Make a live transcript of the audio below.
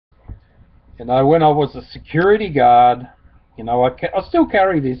You know, when I was a security guard, you know, I still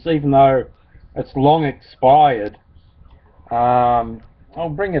carry this even though it's long expired. I'll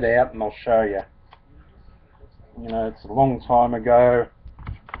bring it out and I'll show you. You know, it's a long time ago.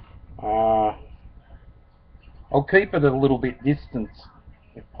 I'll keep it a little bit distant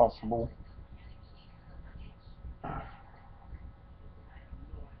if possible.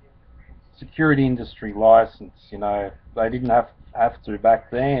 Security industry license, you know, they didn't have to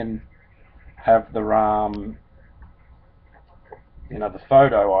back then have the you know, the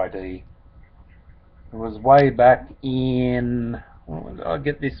photo ID. It was way back in, when did I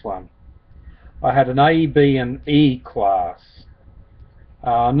get this one? I had an A, B and E class,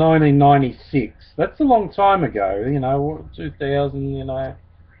 1996. That's a long time ago, you know, 2000, you know,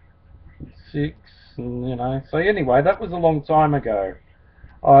 6, and, you know, so anyway, that was a long time ago.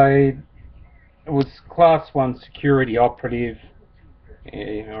 I was class 1 security operative.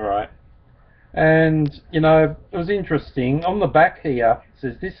 Yeah, alright. And, you know, it was interesting. On the back here, it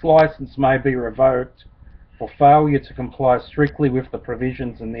says this license may be revoked for failure to comply strictly with the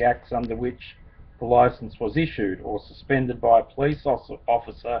provisions and the acts under which the license was issued, or suspended by a police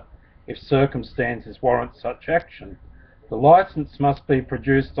officer if circumstances warrant such action. The license must be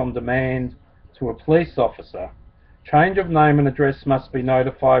produced on demand to a police officer. Change of name and address must be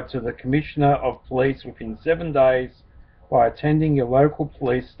notified to the Commissioner of Police within 7 days by attending your local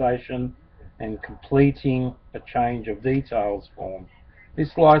police station and completing a change of details form.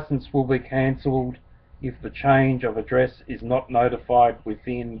 This license will be cancelled if the change of address is not notified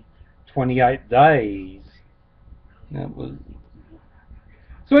within 28 days.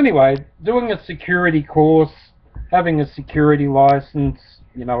 So anyway, doing a security course, having a security license,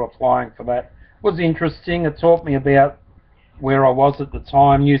 you know, applying for that was interesting. It taught me about where I was at the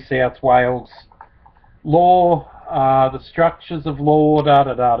time, New South Wales law, the structures of law,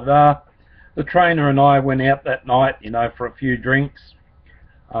 The trainer and I went out that night, you know, for a few drinks,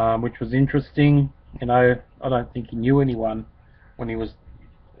 which was interesting. You know, I don't think he knew anyone when he was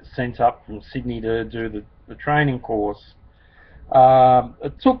sent up from Sydney to do the training course.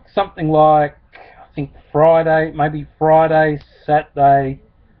 It took something like, I think maybe Friday, Saturday,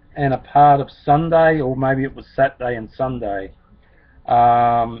 and a part of Sunday, or maybe it was Saturday and Sunday.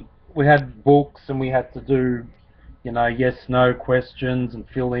 We had books and we had to do, you know, yes, no questions and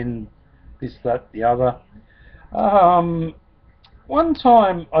fill in this, that, the other. One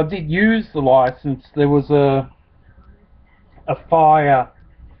time I did use the license. There was a fire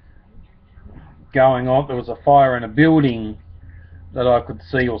going on. There was a fire in a building that I could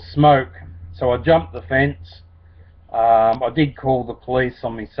see, or smoke. So I jumped the fence. I did call the police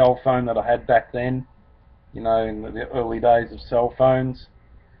on my cell phone that I had back then, you know, in the early days of cell phones.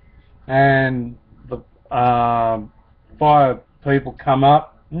 And the fire people come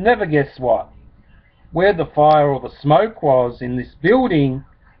up. Never guess what? Where the fire or the smoke was in this building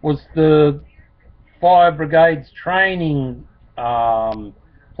was the fire brigade's training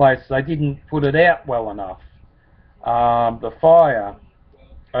place. They didn't put it out well enough. The fire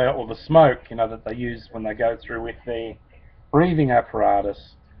or the smoke, you know, that they use when they go through with their breathing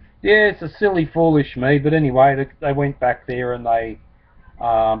apparatus. Yeah, it's a silly, foolish me, but anyway, they went back there and they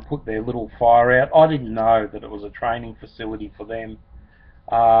put their little fire out. I didn't know that it was a training facility for them.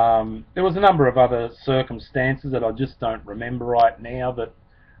 There was a number of other circumstances that I just don't remember right now that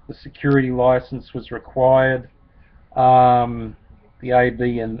the security license was required. The A,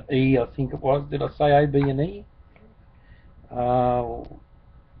 B and E, I think it was. Did I say A, B and E?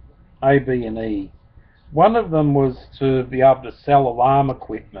 A, B and E. One of them was to be able to sell alarm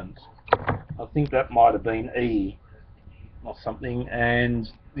equipment. I think that might have been E or something. And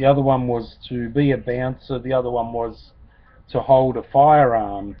the other one was to be a bouncer. The other one was to hold a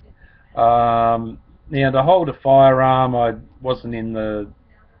firearm. Now, to hold a firearm, I wasn't in the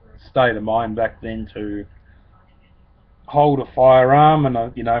state of mind back then to hold a firearm,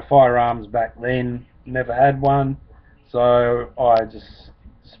 and you know, firearms back then, never had one. So I just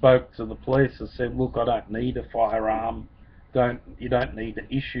spoke to the police. I said, look, I don't need a firearm. You don't need to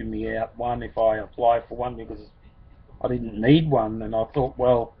issue me out one if I apply for one, because I didn't need one. And I thought,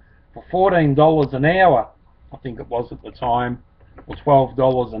 well, for $14 an hour, I think it was at the time, or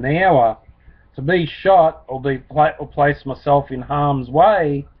 $12 an hour, to be shot or place myself in harm's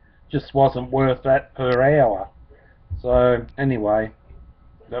way just wasn't worth that per hour. So anyway,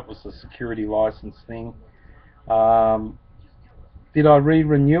 that was the security license thing. Did I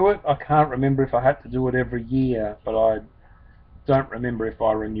re-renew it? I can't remember if I had to do it every year, but I don't remember if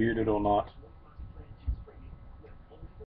I renewed it or not.